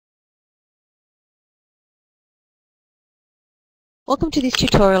Welcome to this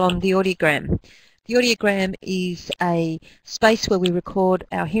tutorial on the audiogram. The audiogram is a space where we record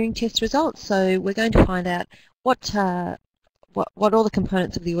our hearing test results, so we're going to find out what all the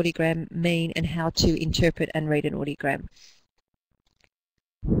components of the audiogram mean and how to interpret and read an audiogram.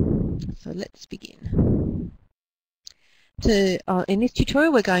 So let's begin. In this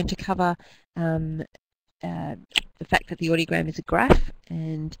tutorial we're going to cover the fact that the audiogram is a graph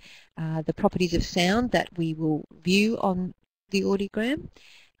and the properties of sound that we will view on the audiogram.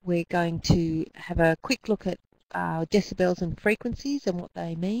 We're going to have a quick look at decibels and frequencies and what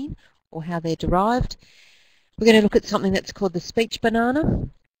they mean or how they're derived. We're going to look at something that's called the speech banana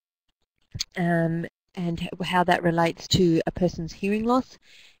and how that relates to a person's hearing loss.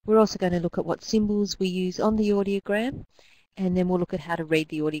 We're also going to look at what symbols we use on the audiogram, and then we'll look at how to read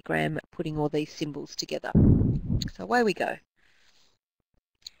the audiogram putting all these symbols together. So away we go.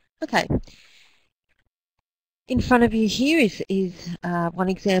 Okay. In front of you here is one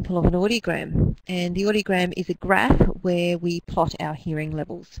example of an audiogram, and the audiogram is a graph where we plot our hearing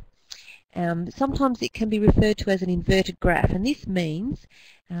levels. Sometimes it can be referred to as an inverted graph, and this means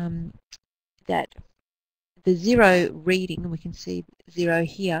that the zero reading, and we can see 0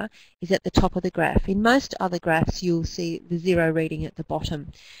 here, is at the top of the graph. In most other graphs you'll see the 0 reading at the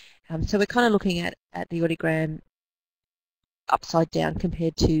bottom. So we're kind of looking at the audiogram upside down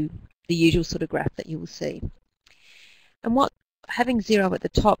compared to the usual sort of graph that you will see. And what having 0 at the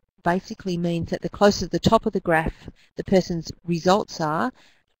top basically means that the closer to the top of the graph the person's results are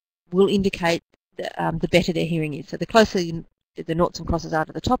will indicate the better their hearing is. So the closer the noughts and crosses are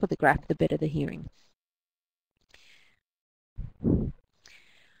to the top of the graph, the better the hearing.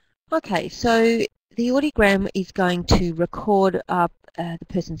 Okay, so the audiogram is going to record the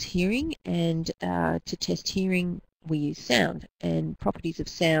person's hearing, and to test hearing we use sound, and properties of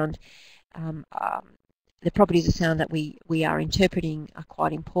sound. The properties of sound that we are interpreting are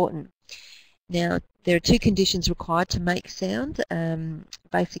quite important. Now, there are two conditions required to make sound.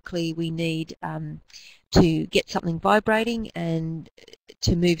 Basically, we need to get something vibrating and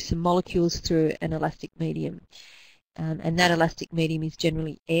to move some molecules through an elastic medium. And that elastic medium is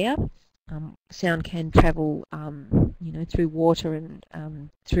generally air. Sound can travel through water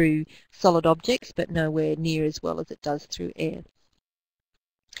and through solid objects, but nowhere near as well as it does through air.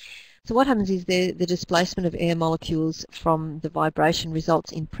 So what happens is the displacement of air molecules from the vibration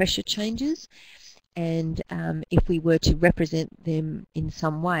results in pressure changes, and if we were to represent them in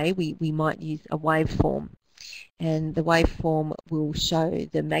some way, we might use a waveform. And the waveform will show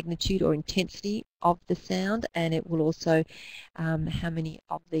the magnitude or intensity of the sound, and it will also how many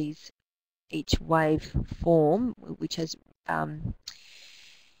of these each waveform, which has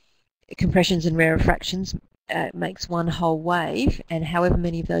compressions and rarefactions, makes one whole wave, and however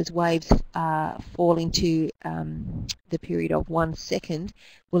many of those waves fall into the period of 1 second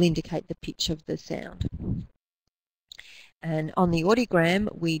will indicate the pitch of the sound. And on the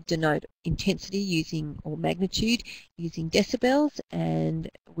audiogram we denote intensity using, or magnitude, using decibels, and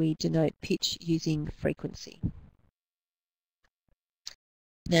we denote pitch using frequency.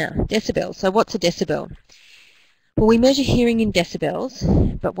 Now, decibels. So what's a decibel? Well, we measure hearing in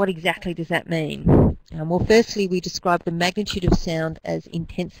decibels, but what exactly does that mean? Well, firstly, we describe the magnitude of sound as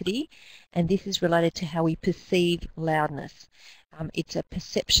intensity, and this is related to how we perceive loudness. It's a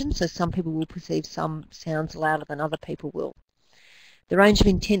perception, so some people will perceive some sounds louder than other people will. The range of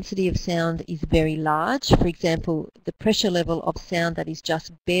intensity of sound is very large. For example, the pressure level of sound that is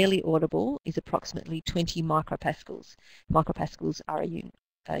just barely audible is approximately 20 micropascals. Micropascals are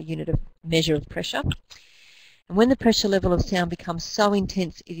a unit of measure of pressure. And when the pressure level of sound becomes so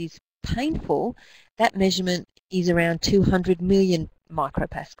intense it is painful, that measurement is around 200 million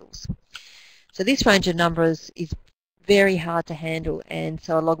micropascals. So this range of numbers is very hard to handle, and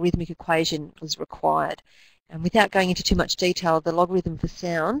so a logarithmic equation was required. And without going into too much detail, the logarithm for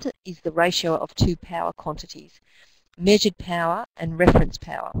sound is the ratio of two power quantities, measured power and reference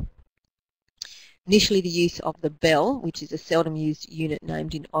power. Initially, the use of the bell, which is a seldom used unit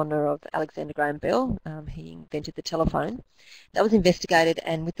named in honour of Alexander Graham Bell, he invented the telephone, that was investigated,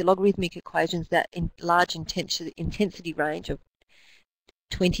 and with the logarithmic equations, that large intensity range of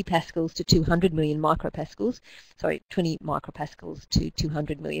 20 pascals to 200 million micropascals, sorry, 20 micropascals to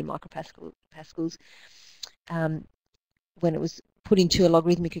 200 million micropascals, when it was put into a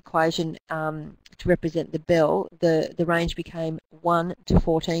logarithmic equation to represent the bell, the range became 1 to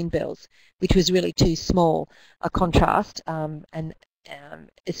 14 bells, which was really too small a contrast, and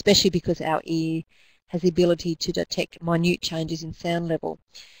especially because our ear has the ability to detect minute changes in sound level.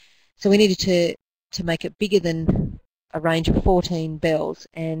 So we needed to make it bigger than a range of 14 bells,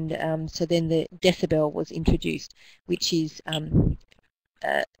 and so then the decibel was introduced, which is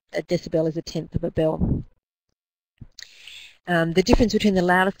a decibel is a tenth of a bell. The difference between the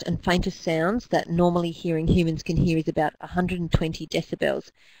loudest and faintest sounds that normally hearing humans can hear is about 120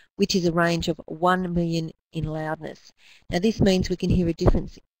 decibels, which is a range of 1 million in loudness. Now this means we can hear a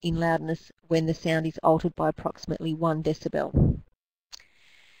difference in loudness when the sound is altered by approximately 1 decibel.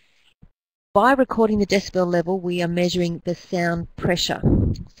 By recording the decibel level, we are measuring the sound pressure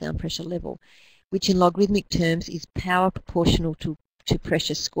level, which in logarithmic terms is power proportional to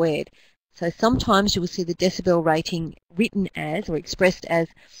pressure squared. So sometimes you will see the decibel rating written as or expressed as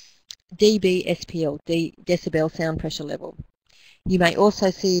dB/SPL, decibel sound pressure level. You may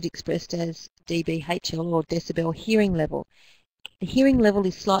also see it expressed as dBHL or decibel hearing level. The hearing level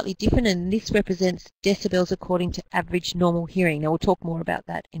is slightly different, and this represents decibels according to average normal hearing. Now we'll talk more about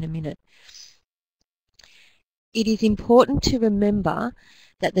that in a minute. It is important to remember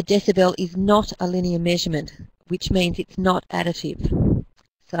that the decibel is not a linear measurement, which means it's not additive.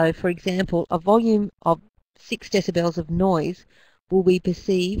 So, for example, a volume of 6 decibels of noise will be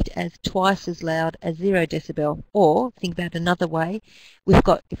perceived as twice as loud as 0 decibel. Or, think about another way,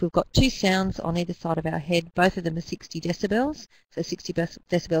 if we've got 2 sounds on either side of our head, both of them are 60 decibels, so 60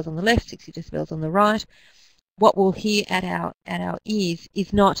 decibels on the left, 60 decibels on the right, what we'll hear at our ears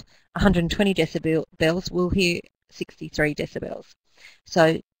is not 120 decibels, we'll hear 63 decibels.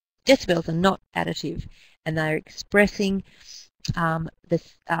 So decibels are not additive, and they are expressing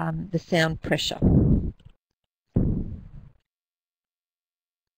the sound pressure.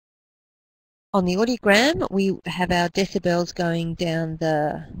 On the audiogram, we have our decibels going down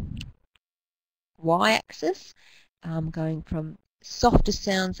the y-axis, going from softer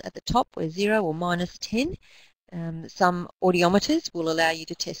sounds at the top, where 0 or minus 10. Some audiometers will allow you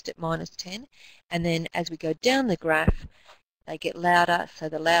to test at minus 10, and then as we go down the graph, they get louder, so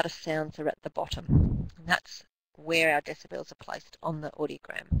the loudest sounds are at the bottom. And that's where our decibels are placed on the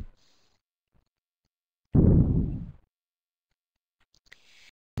audiogram.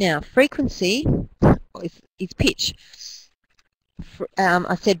 Now, frequency is pitch.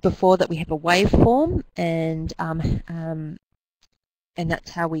 I said before that we have a waveform, and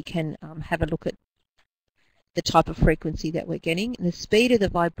that's how we can have a look at the type of frequency that we're getting. And the speed of the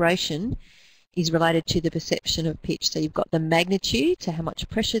vibration is related to the perception of pitch. So you've got the magnitude, so how much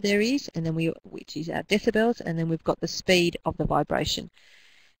pressure there is, and then which is our decibels, and then we've got the speed of the vibration.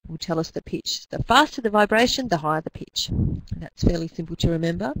 It will tell us the pitch. The faster the vibration, the higher the pitch. And that's fairly simple to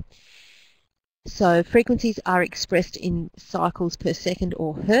remember. So frequencies are expressed in cycles per second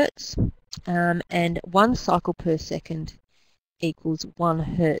or hertz, and 1 cycle per second equals 1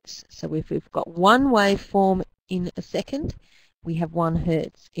 hertz. So if we've got 1 waveform in a second, we have 1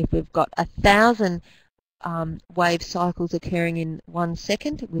 hertz. If we've got 1,000 wave cycles occurring in 1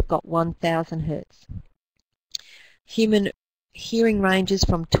 second, we've got 1,000 hertz. Human hearing ranges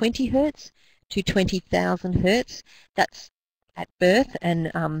from 20 hertz to 20,000 hertz. That's at birth,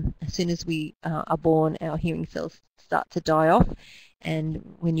 and as soon as we are born, our hearing cells start to die off.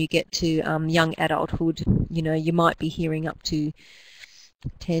 And when you get to young adulthood, you might be hearing up to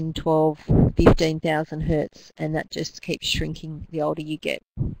 10, 12, 15,000 hertz, and that just keeps shrinking the older you get.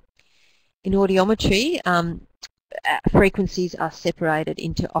 In audiometry, frequencies are separated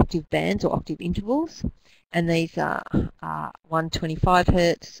into octave bands or octave intervals, and these are 125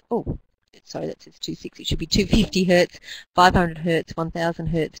 hertz. Oh, sorry, that says 260. It should be 250 hertz, 500 hertz, 1,000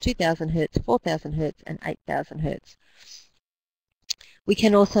 hertz, 2,000 hertz, 4,000 hertz, and 8,000 hertz. We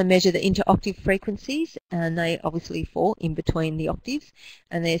can also measure the inter-octave frequencies, and they obviously fall in between the octaves,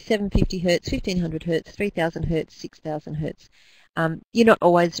 and they're 750 hertz, 1,500 hertz, 3,000 hertz, 6,000 hertz. You're not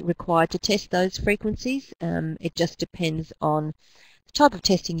always required to test those frequencies. It just depends on the type of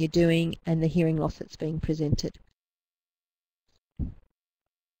testing you're doing and the hearing loss that's being presented.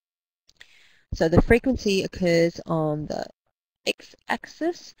 So the frequency occurs on the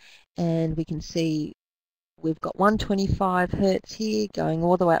x-axis, and we can see we've got 125 hertz here going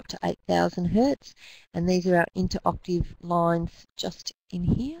all the way up to 8,000 hertz, and these are our inter-octave lines just in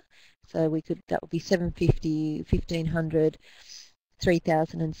here. So that would be 750, 1,500,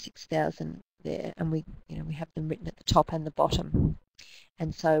 3,000, and 6,000 there, and we have them written at the top and the bottom.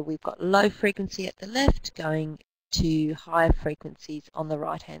 And so we've got low frequency at the left going to higher frequencies on the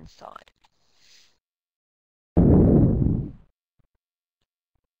right-hand side.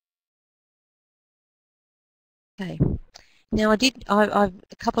 Okay. Now I've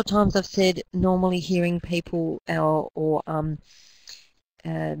a couple of times I've said normally hearing people or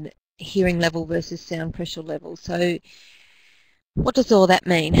hearing level versus sound pressure level. So what does all that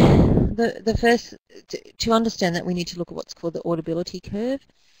mean? the first, to understand that, we need to look at what's called the audibility curve,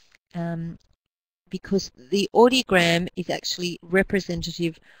 because the audiogram is actually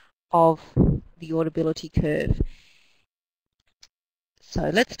representative of the audibility curve. So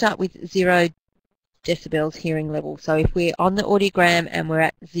let's start with 0 decibels hearing level. So if we're on the audiogram and we're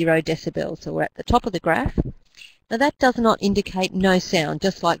at 0 decibels, so we're at the top of the graph, now that does not indicate no sound,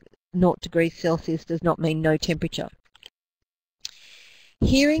 just like 0 degrees Celsius does not mean no temperature.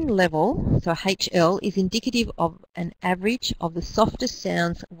 Hearing level, so HL, is indicative of an average of the softest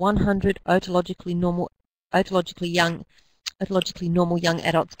sounds 100 otologically normal young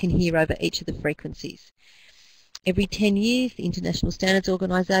adults can hear over each of the frequencies. Every 10 years, the International Standards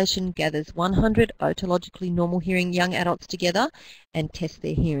Organization gathers 100 otologically normal hearing young adults together and tests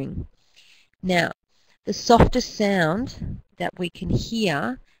their hearing. Now, the softest sound that we can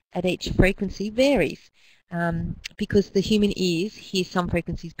hear at each frequency varies because the human ears hear some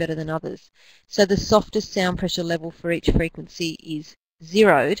frequencies better than others. So the softest sound pressure level for each frequency is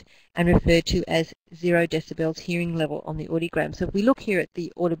zeroed and referred to as 0 decibels hearing level on the audiogram. So if we look here at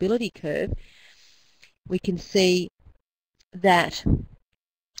the audibility curve, we can see that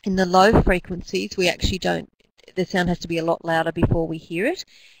in the low frequencies we actually don't, the sound has to be a lot louder before we hear it,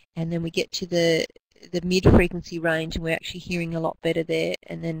 and then we get to the mid-frequency range and we're actually hearing a lot better there,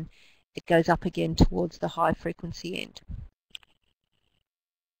 and then it goes up again towards the high frequency end.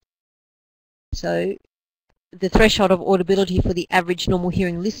 So the threshold of audibility for the average normal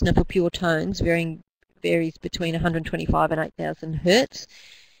hearing listener for pure tones varies between 125 and 8,000 Hertz.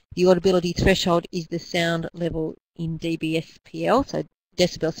 The audibility threshold is the sound level in dBSPL, so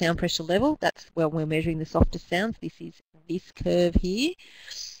decibel sound pressure level. That's where we're measuring the softest sounds. This is this curve here,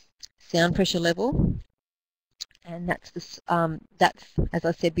 sound pressure level, and that's as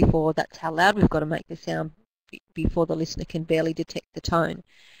I said before, that's how loud we've got to make the sound before the listener can barely detect the tone.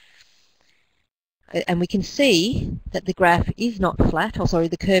 And we can see that the graph is not flat, or sorry,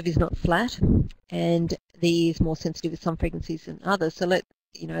 the curve is not flat, and the ear is more sensitive with some frequencies than others. So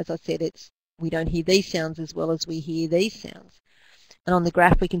as I said, we don't hear these sounds as well as we hear these sounds. And on the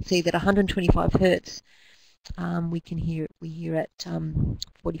graph we can see that 125 Hertz we hear at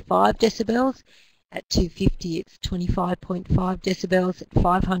 45 decibels. At 250 it's 25.5 decibels. At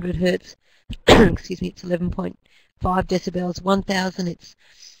 500 Hertz, excuse me, it's 11.5 decibels. 1000 it's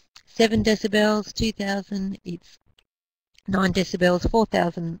 7 decibels. 2000 it's 9 decibels.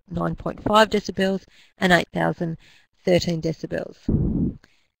 4000 9.5 decibels, and 8000 13 decibels.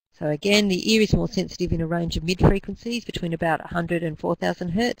 So again, the ear is more sensitive in a range of mid-frequencies between about 100 and 4000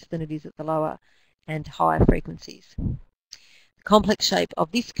 Hertz than it is at the lower and higher frequencies. The complex shape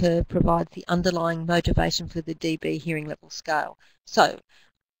of this curve provides the underlying motivation for the dB hearing level scale. So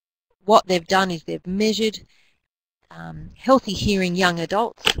what they've done is they've measured healthy hearing young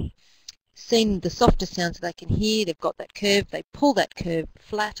adults, seen the softest sounds they can hear, they've got that curve, they pull that curve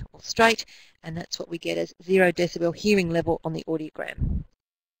flat or straight, and that's what we get as 0 decibel hearing level on the audiogram.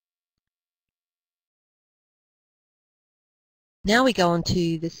 Now we go on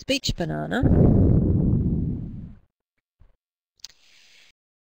to the speech banana.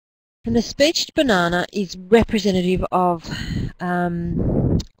 And the speech banana is representative of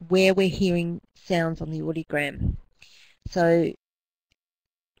where we're hearing sounds on the audiogram. So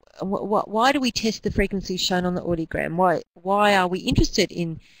why do we test the frequencies shown on the audiogram? Why are we interested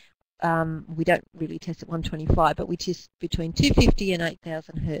in, we don't really test at 125, but we test between 250 and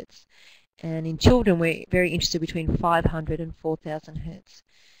 8000 Hertz. And in children we're very interested between 500 and 4000 Hertz.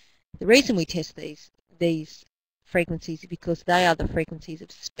 The reason we test these frequencies is because they are the frequencies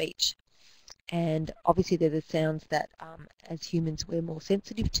of speech, and obviously they're the sounds that as humans we're more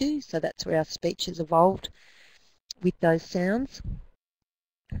sensitive to, so that's where our speech has evolved with those sounds.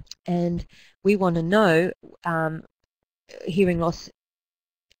 And we want to know, hearing loss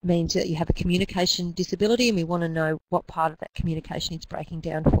means that you have a communication disability, and we want to know what part of that communication is breaking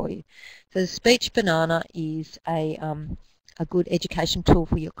down for you. So the speech banana is a good education tool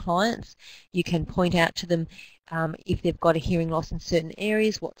for your clients. You can point out to them if they've got a hearing loss in certain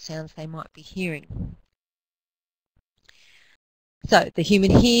areas, what sounds they might be hearing. So the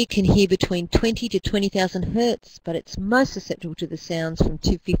human ear can hear between 20 to 20,000 Hertz, but it's most susceptible to the sounds from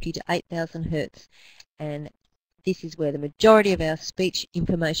 250 to 8,000 Hertz, and this is where the majority of our speech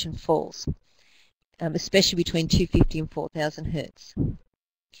information falls, especially between 250 and 4,000 Hertz.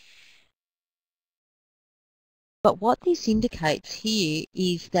 But what this indicates here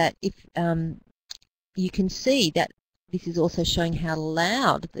is that if you can see that this is also showing how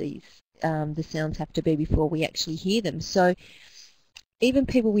loud the sounds have to be before we actually hear them. So even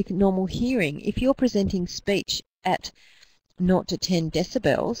people with normal hearing, if you're presenting speech at 0 to 10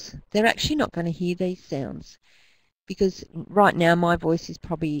 decibels, they're actually not going to hear these sounds, because right now my voice is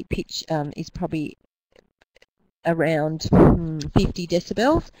probably around 50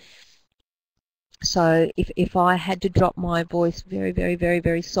 decibels. So if I had to drop my voice very, very, very,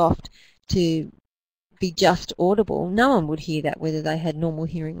 very soft to be just audible, no one would hear that, whether they had normal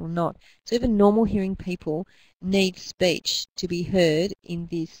hearing or not. So even normal hearing people need speech to be heard in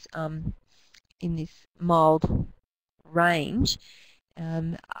this mild range.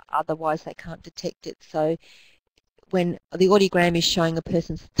 Otherwise they can't detect it. So when the audiogram is showing a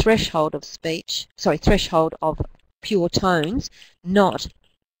person's threshold of speech, threshold of pure tones, not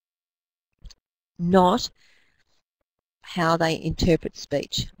how they interpret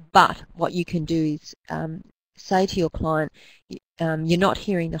speech. But what you can do is say to your client, you're not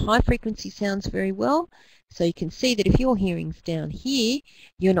hearing the high frequency sounds very well, so you can see that if your hearing's down here,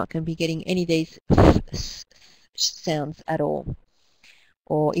 you're not going to be getting any of these sounds at all.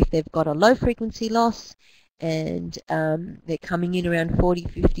 Or if they've got a low frequency loss and they're coming in around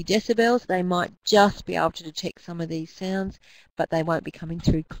 40-50 decibels, they might just be able to detect some of these sounds, but they won't be coming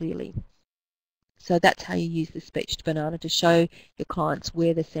through clearly. So that's how you use the speech to banana, to show your clients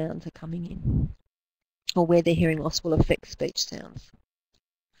where the sounds are coming in, or where their hearing loss will affect speech sounds.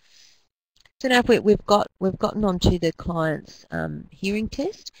 So now we've gotten onto the client's hearing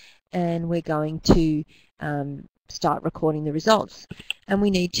test, and we're going to start recording the results. And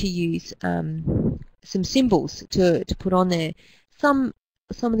we need to use some symbols to put on there. Some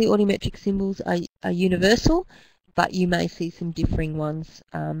of the audiometric symbols are universal, but you may see some differing ones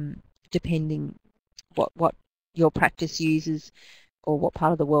depending what your practice uses or what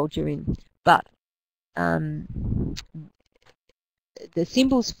part of the world you're in. But the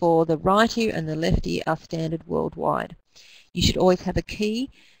symbols for the right ear and the left ear are standard worldwide. You should always have a key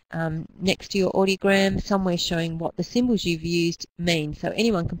next to your audiogram somewhere showing what the symbols you've used mean, so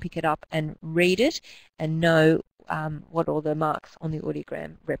anyone can pick it up and read it and know what all the marks on the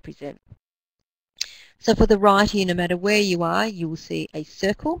audiogram represent. So for the right ear, no matter where you are, you will see a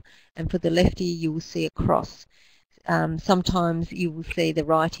circle, and for the left ear you will see a cross. Sometimes you will see the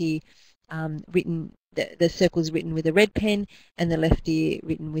right ear written, the circles written with a red pen, and the left ear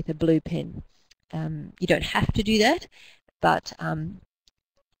written with a blue pen. You don't have to do that, but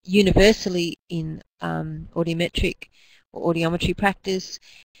universally in audiometric or audiometry practice,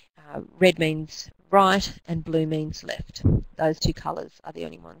 red means right and blue means left. Those two colours are the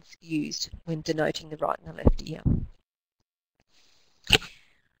only ones used when denoting the right and the left ear.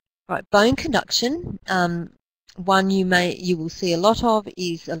 Right, bone conduction. One you will see a lot of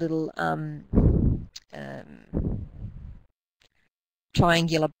is a little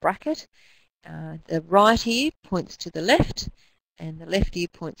triangular bracket. The right ear points to the left, and the left ear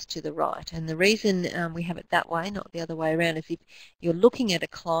points to the right. And the reason we have it that way, not the other way around, is if you're looking at a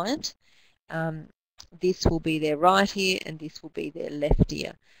client, this will be their right ear and this will be their left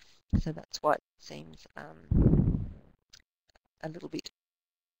ear. So that's why it seems a little bit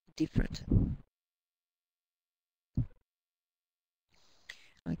different.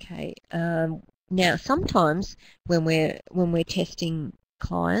 Okay. Now sometimes when we're testing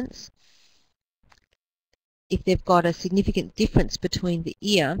clients, if they've got a significant difference between the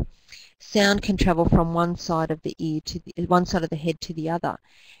ear, sound can travel from one side of the ear to one side of the head to the other,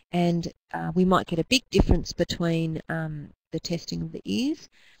 and we might get a big difference between the testing of the ears.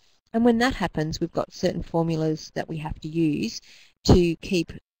 And when that happens, we've got certain formulas that we have to use to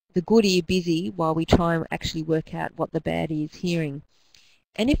keep the good ear busy while we try and actually work out what the bad ear is hearing.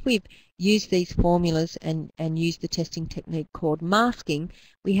 And if we've used these formulas and used the testing technique called masking,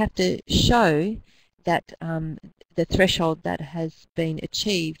 we have to show that the threshold that has been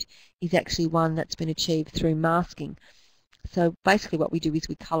achieved is actually one that's been achieved through masking. So basically what we do is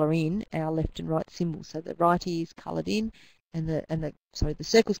we colour in our left and right symbols. So the right ear is coloured in, and the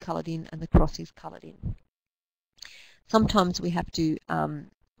circle's coloured in, and the cross is coloured in. Sometimes we have to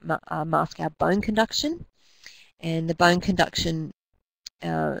mask our bone conduction, and the bone conduction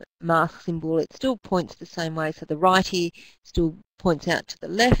mask symbol, it still points the same way. So the right ear still points out to the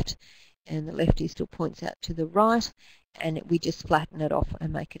left, and the left ear still points out to the right, and we just flatten it off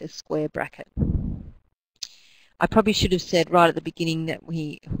and make it a square bracket. I probably should have said right at the beginning that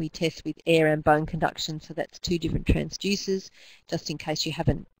we test with air and bone conduction, so that's two different transducers, just in case you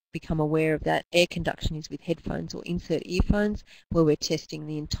haven't become aware of that. Air conduction is with headphones or insert earphones, where we're testing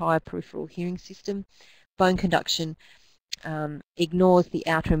the entire peripheral hearing system. Bone conduction ignores the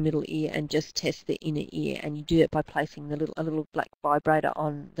outer and middle ear and just tests the inner ear, and you do it by placing a little black vibrator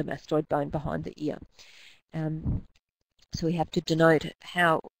on the mastoid bone behind the ear. So we have to denote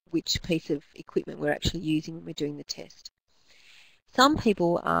which piece of equipment we're actually using when we're doing the test. Some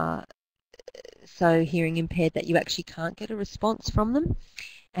people are so hearing impaired that you actually can't get a response from them,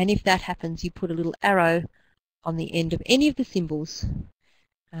 and if that happens, you put a little arrow on the end of any of the symbols.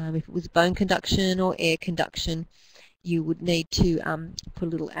 If it was bone conduction or air conduction, you would need to put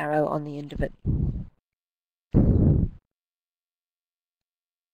a little arrow on the end of it.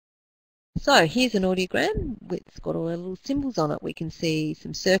 So here's an audiogram. It's got all the little symbols on it. We can see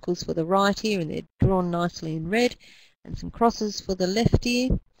some circles for the right ear, and they're drawn nicely in red, and some crosses for the left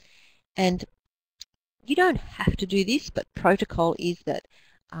ear. And you don't have to do this, but protocol is that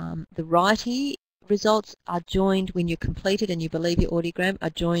the right ear results are joined when you're completed and you believe your audiogram are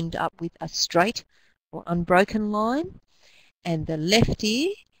joined up with a straight or unbroken line, and the left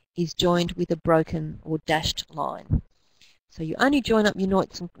ear is joined with a broken or dashed line. So you only join up your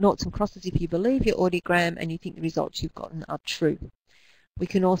noughts and crosses if you believe your audiogram and you think the results you've gotten are true. We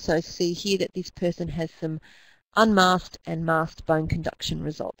can also see here that this person has some unmasked and masked bone conduction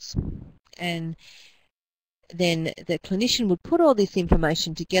results. And then the clinician would put all this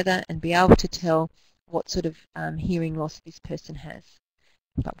information together and be able to tell what sort of hearing loss this person has.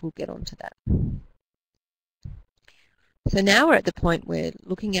 But we'll get on to that. So now we're at the point where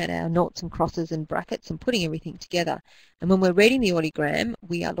looking at our noughts and crosses and brackets and putting everything together. And when we're reading the audiogram,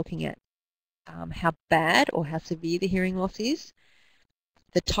 we are looking at how bad or how severe the hearing loss is,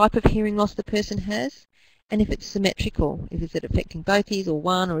 the type of hearing loss the person has, and if it's symmetrical. Is it affecting both ears or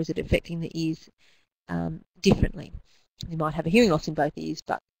one, or is it affecting the ears differently? You might have a hearing loss in both ears,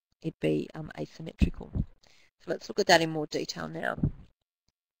 but it'd be asymmetrical. So let's look at that in more detail now.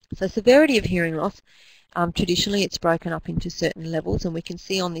 So severity of hearing loss. Traditionally, it's broken up into certain levels, and we can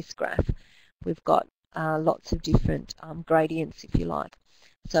see on this graph we've got lots of different gradients, if you like.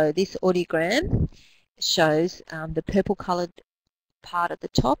 So this audiogram shows the purple-coloured part at the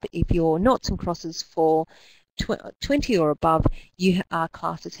top. If your noughts and crosses fall 20 or above, you are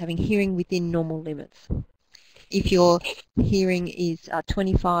classed as having hearing within normal limits. If your hearing is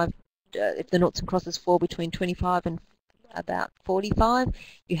 25, if the noughts and crosses fall between 25 and about 45,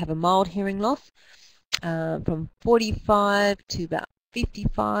 you have a mild hearing loss. From 45 to about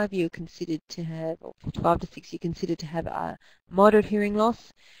 55, you're considered to have, or 55 to 60, you're considered to have a moderate hearing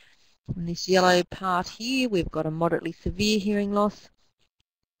loss. In this yellow part here, we've got a moderately severe hearing loss.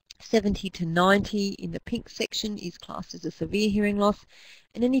 70 to 90 in the pink section is classed as a severe hearing loss,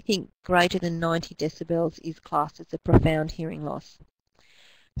 and anything greater than 90 decibels is classed as a profound hearing loss.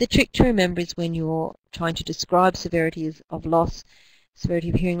 The trick to remember is when you're trying to describe severity of loss, severity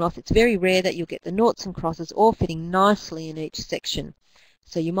of hearing loss, it's very rare that you'll get the noughts and crosses all fitting nicely in each section.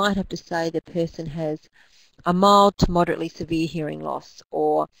 So you might have to say the person has a mild to moderately severe hearing loss,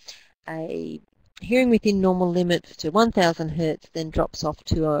 or a hearing within normal limits to 1000 Hertz, then drops off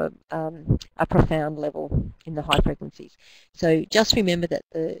to a profound level in the high frequencies. So just remember that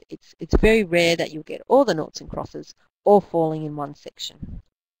it's very rare that you'll get all the noughts and crosses all falling in one section.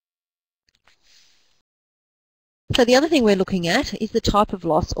 So the other thing we're looking at is the type of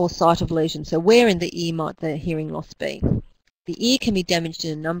loss or site of lesion. So where in the ear might the hearing loss be? The ear can be damaged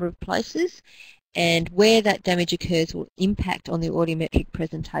in a number of places, and where that damage occurs will impact on the audiometric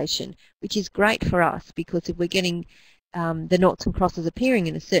presentation, which is great for us because if we're getting the noughts and crosses appearing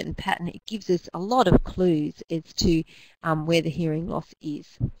in a certain pattern, it gives us a lot of clues as to where the hearing loss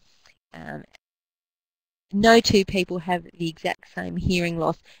is. No two people have the exact same hearing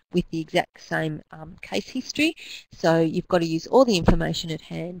loss with the exact same case history, so you've got to use all the information at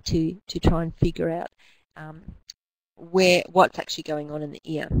hand to try and figure out what's actually going on in the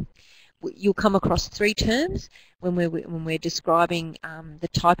ear. You'll come across three terms when we're describing the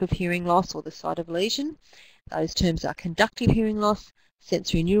type of hearing loss or the site of lesion. Those terms are conductive hearing loss,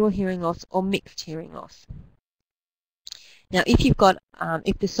 sensory neural hearing loss, or mixed hearing loss. Now, if you've got,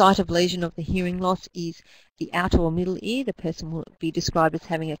 if the site of lesion of the hearing loss is the outer or middle ear, the person will be described as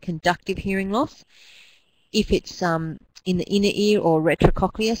having a conductive hearing loss. If it's in the inner ear or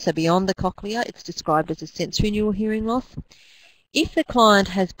retrocochlea, so beyond the cochlea, it's described as a sensory neural hearing loss. If the client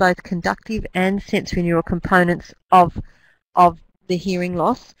has both conductive and sensory neural components of the hearing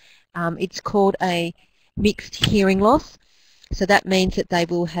loss, it's called a mixed hearing loss. So that means that they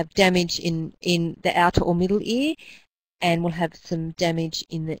will have damage in the outer or middle ear, and will have some damage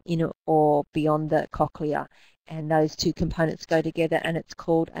in the inner or beyond the cochlea, and those two components go together, and it's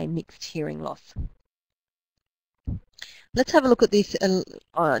called a mixed hearing loss. Let's have a look at this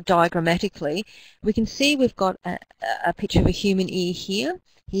diagrammatically. We can see we've got a picture of a human ear here.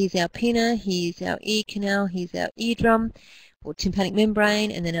 Here's our pinna, here's our ear canal, here's our eardrum or tympanic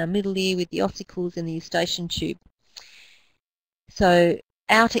membrane, and then our middle ear with the ossicles and the eustachian tube. So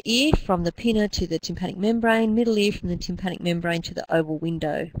outer ear from the pinna to the tympanic membrane, middle ear from the tympanic membrane to the oval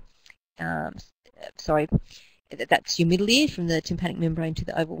window. Sorry, that's your middle ear from the tympanic membrane to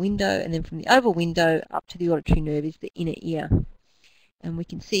the oval window, and then from the oval window up to the auditory nerve is the inner ear. And we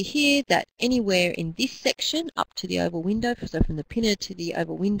can see here that anywhere in this section up to the oval window, so from the pinna to the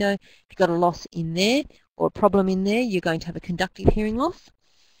oval window, if you've got a loss in there or a problem in there, you're going to have a conductive hearing loss.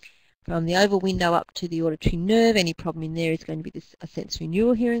 From the oval window up to the auditory nerve, any problem in there is going to be a sensory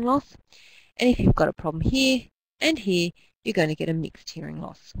neural hearing loss. And if you've got a problem here and here, you're going to get a mixed hearing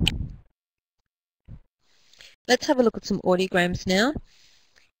loss. Let's have a look at some audiograms now.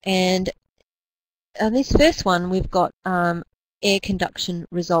 And on this first one, we've got air conduction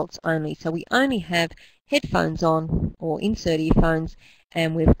results only. So we only have headphones on or insert earphones,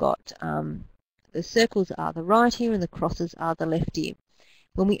 and we've got the circles are the right ear and the crosses are the left ear.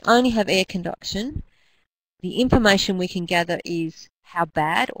 When we only have air conduction, the information we can gather is how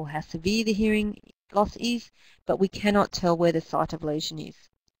bad or how severe the hearing loss is, but we cannot tell where the site of lesion is.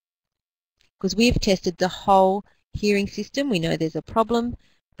 Because we've tested the whole hearing system, we know there's a problem,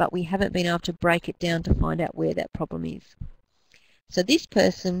 but we haven't been able to break it down to find out where that problem is. So this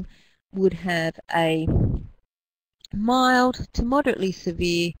person would have a mild to moderately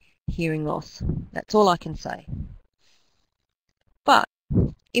severe hearing loss. That's all I can say. But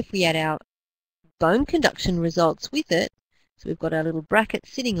if we add our bone conduction results with it, so we've got our little bracket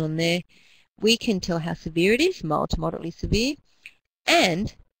sitting on there, we can tell how severe it is, mild to moderately severe,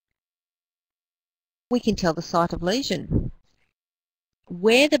 and we can tell the site of lesion.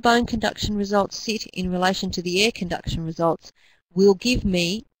 Where the bone conduction results sit in relation to the air conduction results will give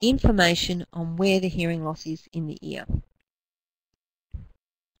me information on where the hearing loss is in the ear.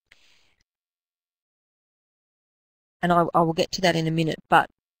 And I will get to that in a minute, but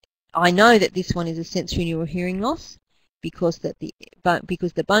I know that this one is a sensory neural hearing loss because the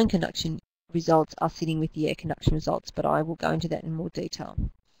bone conduction results are sitting with the air conduction results, but I will go into that in more detail.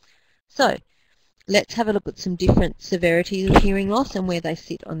 So let's have a look at some different severities of hearing loss and where they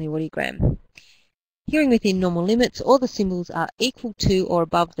sit on the audiogram. Hearing within normal limits, all the symbols are equal to or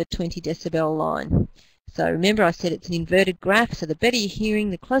above the 20 decibel line. So remember I said it's an inverted graph, so the better you're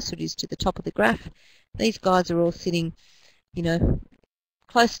hearing, the closer it is to the top of the graph. These guys are all sitting, you know,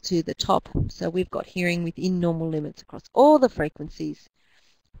 close to the top, so we've got hearing within normal limits across all the frequencies.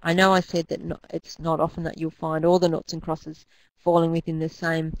 I know I said that it's not often that you'll find all the noughts and crosses falling within the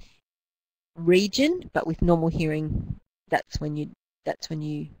same region, but with normal hearing, that's when you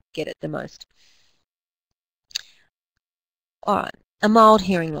get it the most. All right, a mild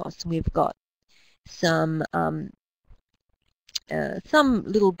hearing loss. We've got some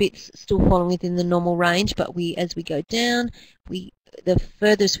little bits still falling within the normal range, but as we go down, the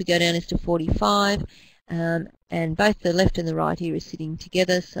furthest we go down is to 45, and both the left and the right ear is sitting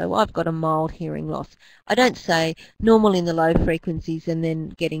together, so I've got a mild hearing loss. I don't say normal in the low frequencies and then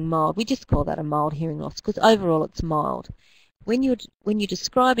getting mild. We just call that a mild hearing loss because overall it's mild. When you're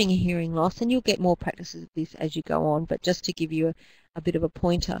describing a hearing loss, and you'll get more practices of this as you go on, but just to give you a bit of a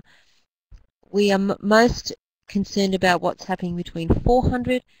pointer, we are most concerned about what's happening between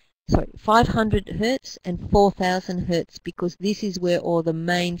 500 Hertz and 4000 Hertz because this is where all the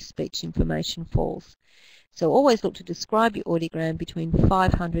main speech information falls. So always look to describe your audiogram between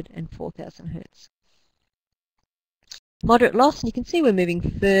 500 and 4000 Hertz. Moderate loss, and you can see we're moving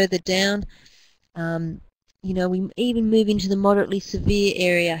further down. You know, we even move into the moderately severe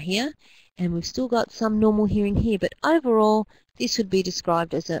area here, and we've still got some normal hearing here, but overall this would be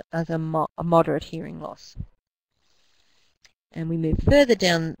described as a moderate hearing loss. And we move further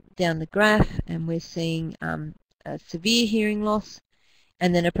down the graph, and we're seeing a severe hearing loss,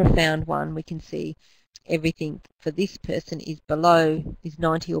 and then a profound one. We can see everything for this person is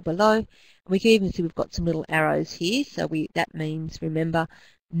 90 or below. And we can even see we've got some little arrows here, so that means, remember,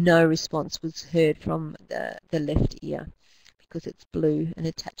 no response was heard from the left ear because it's blue and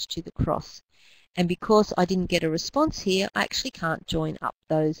attached to the cross. And because I didn't get a response here, I actually can't join up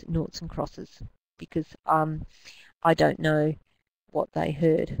those noughts and crosses because I don't know what they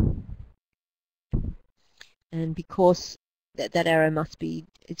heard. And because that arrow must be,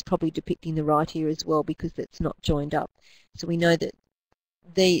 it's probably depicting the right ear as well because it's not joined up. So we know that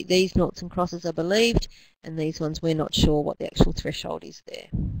these noughts and crosses are believed, and these ones we're not sure what the actual threshold is there.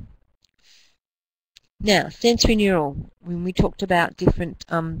 Now, sensory neural. When we talked about different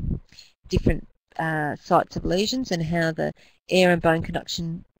sites of lesions and how the air and bone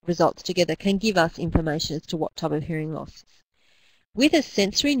conduction results together can give us information as to what type of hearing loss. With a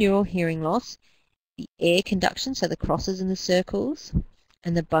sensory neural hearing loss, the air conduction, so the crosses and the circles,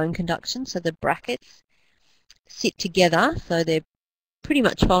 and the bone conduction, so the brackets, sit together, so they're pretty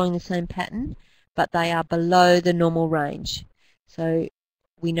much following the same pattern, but they are below the normal range. So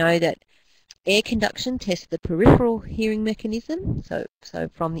we know that air conduction tests the peripheral hearing mechanism, so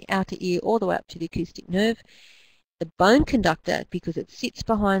from the outer ear all the way up to the acoustic nerve. The bone conductor, because it sits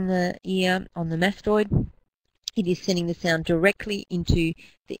behind the ear on the mastoid, it is sending the sound directly into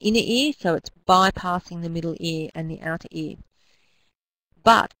the inner ear, so it's bypassing the middle ear and the outer ear.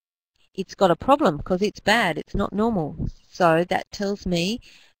 But it's got a problem because it's bad, it's not normal. So that tells me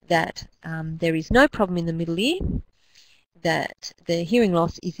that there is no problem in the middle ear, that the hearing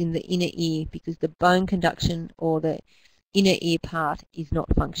loss is in the inner ear because the bone conduction or the inner ear part is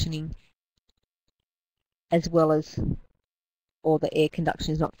not functioning as well as, or the air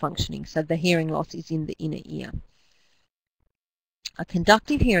conduction is not functioning. So the hearing loss is in the inner ear. A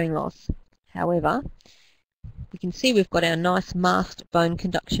conductive hearing loss, however, we can see we've got our nice masked bone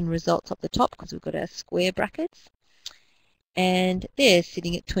conduction results up the top because we've got our square brackets, and they're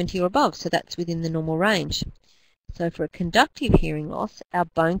sitting at 20 or above, so that's within the normal range. So for a conductive hearing loss, our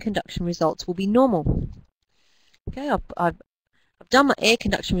bone conduction results will be normal. Okay, I've done my air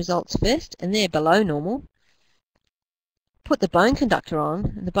conduction results first, and they're below normal. Put the bone conductor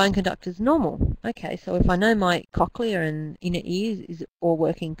on, and the bone conductor is normal. Okay, so if I know my cochlea and inner ear is all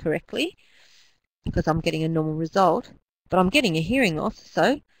working correctly, because I'm getting a normal result, but I'm getting a hearing loss,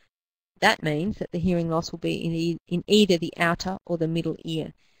 so that means that the hearing loss will be in either the outer or the middle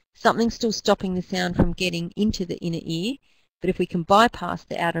ear. Something's still stopping the sound from getting into the inner ear, but if we can bypass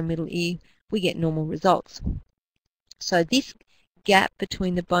the outer and middle ear, we get normal results. So this gap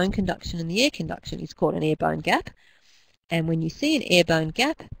between the bone conduction and the air conduction is called an air bone gap, and when you see an air bone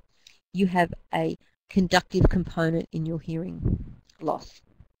gap, you have a conductive component in your hearing loss.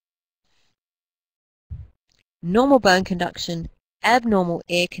 Normal bone conduction, abnormal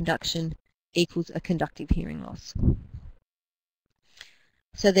air conduction equals a conductive hearing loss.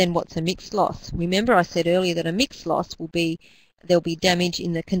 So then what's a mixed loss? Remember I said earlier that a mixed loss will be, there'll be damage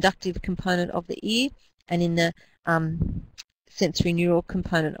in the conductive component of the ear and in the sensory neural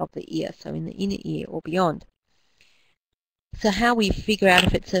component of the ear, so in the inner ear or beyond. So how we figure out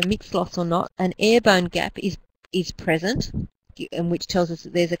if it's a mixed loss or not, an air bone gap is present, and which tells us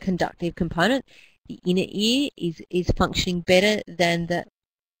that there's a conductive component. The inner ear is functioning better than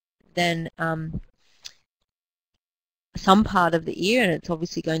some part of the ear, and it's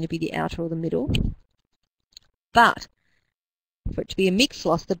obviously going to be the outer or the middle. But for it to be a mixed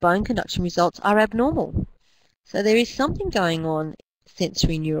loss, the bone conduction results are abnormal. So there is something going on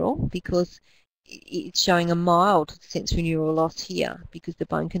sensory neural, because it's showing a mild sensory neural loss here because the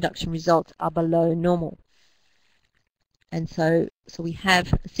bone conduction results are below normal. And so we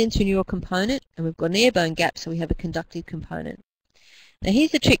have a sensory neural component, and we've got an air bone gap, so we have a conductive component. Now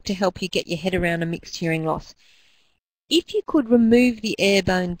here's a trick to help you get your head around a mixed hearing loss. If you could remove the air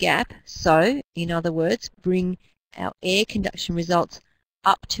bone gap, so in other words, bring our air conduction results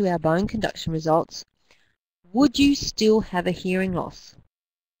up to our bone conduction results, would you still have a hearing loss?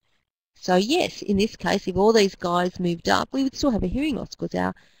 So yes, in this case, if all these guys moved up, we would still have a hearing loss because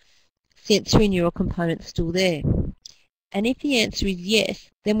our sensory neural component is still there. And if the answer is yes,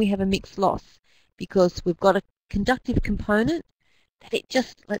 then we have a mixed loss because we've got a conductive component that it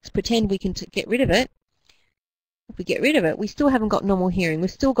just, let's pretend we can get rid of it. If we get rid of it, we still haven't got normal hearing.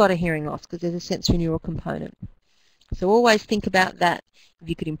 We've still got a hearing loss because there's a sensory neural component. So always think about that. If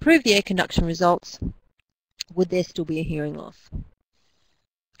you could improve the air conduction results, would there still be a hearing loss?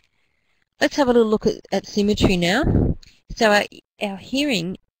 Let's have a little look at symmetry now. So our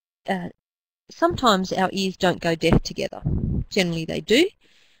hearing, sometimes our ears don't go deaf together. Generally they do,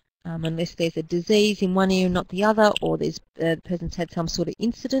 unless there's a disease in one ear and not the other, or the person's had some sort of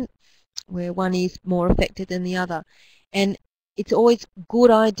incident where one is more affected than the other. And it's always a good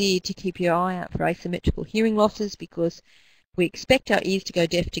idea to keep your eye out for asymmetrical hearing losses because we expect our ears to go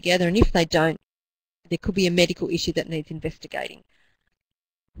deaf together, and if they don't, there could be a medical issue that needs investigating.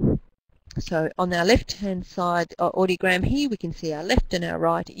 So on our left-hand side audiogram here, we can see our left and our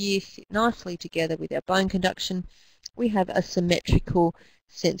right ear sit nicely together with our bone conduction. We have a symmetrical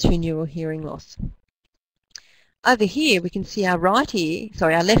sensory neural hearing loss. Over here, we can see our left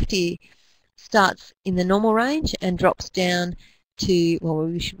ear starts in the normal range and drops down to, well,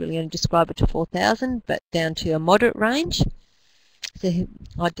 we should really only describe it to 4,000, but down to a moderate range. So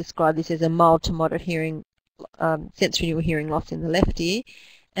I'd describe this as a mild to moderate hearing, sensory neural hearing loss in the left ear.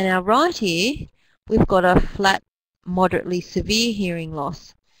 And our right ear, we've got a flat, moderately severe hearing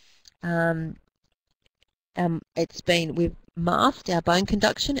loss. We've masked our bone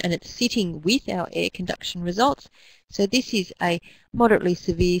conduction and it's sitting with our air conduction results. So this is a moderately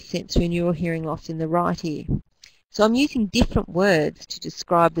severe sensory neural hearing loss in the right ear. So I'm using different words to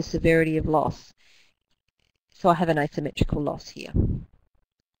describe the severity of loss. So I have an asymmetrical loss here.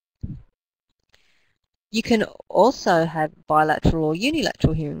 You can also have bilateral or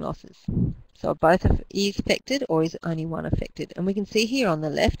unilateral hearing losses. So are both ears affected, or is only one affected? And we can see here on the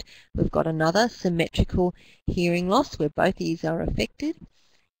left we've got another symmetrical hearing loss where both ears are affected,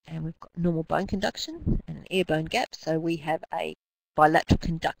 and we've got normal bone conduction and an ear bone gap. So we have a bilateral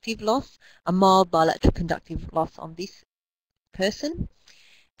conductive loss, a mild bilateral conductive loss on this person.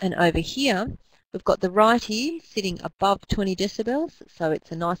 And over here we've got the right ear sitting above 20 decibels, so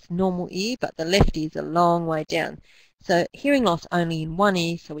it's a nice normal ear, but the left ear is a long way down. So hearing loss only in one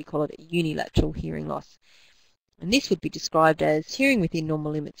ear, so we call it a unilateral hearing loss. And this would be described as hearing within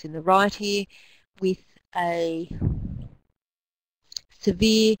normal limits in the right ear with a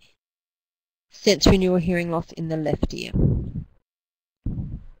severe sensory neural hearing loss in the left ear.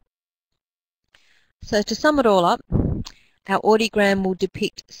 So to sum it all up, our audiogram will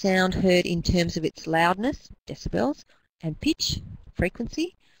depict sound heard in terms of its loudness, decibels, and pitch,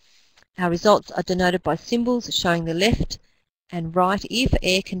 frequency. Our results are denoted by symbols showing the left and right ear for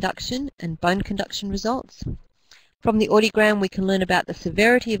air conduction and bone conduction results. From the audiogram we can learn about the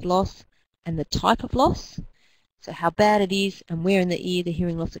severity of loss and the type of loss, so how bad it is and where in the ear the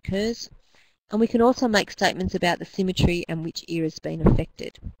hearing loss occurs. And we can also make statements about the symmetry and which ear has been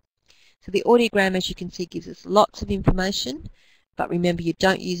affected. So the audiogram, as you can see, gives us lots of information, but remember you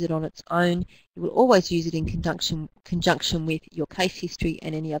don't use it on its own. You will always use it in conjunction with your case history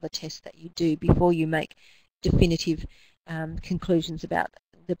and any other tests that you do before you make definitive conclusions about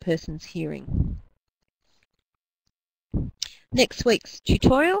the person's hearing. Next week's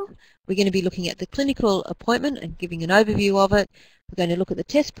tutorial, we're going to be looking at the clinical appointment and giving an overview of it. We're going to look at the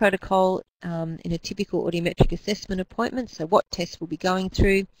test protocol in a typical audiometric assessment appointment, so what tests we'll be going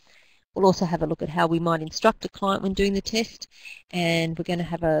through. We'll also have a look at how we might instruct a client when doing the test, and we're going to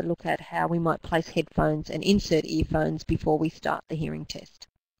have a look at how we might place headphones and insert earphones before we start the hearing test.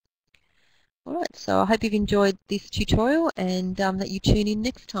 Alright, so I hope you've enjoyed this tutorial and that you tune in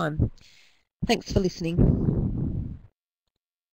next time. Thanks for listening.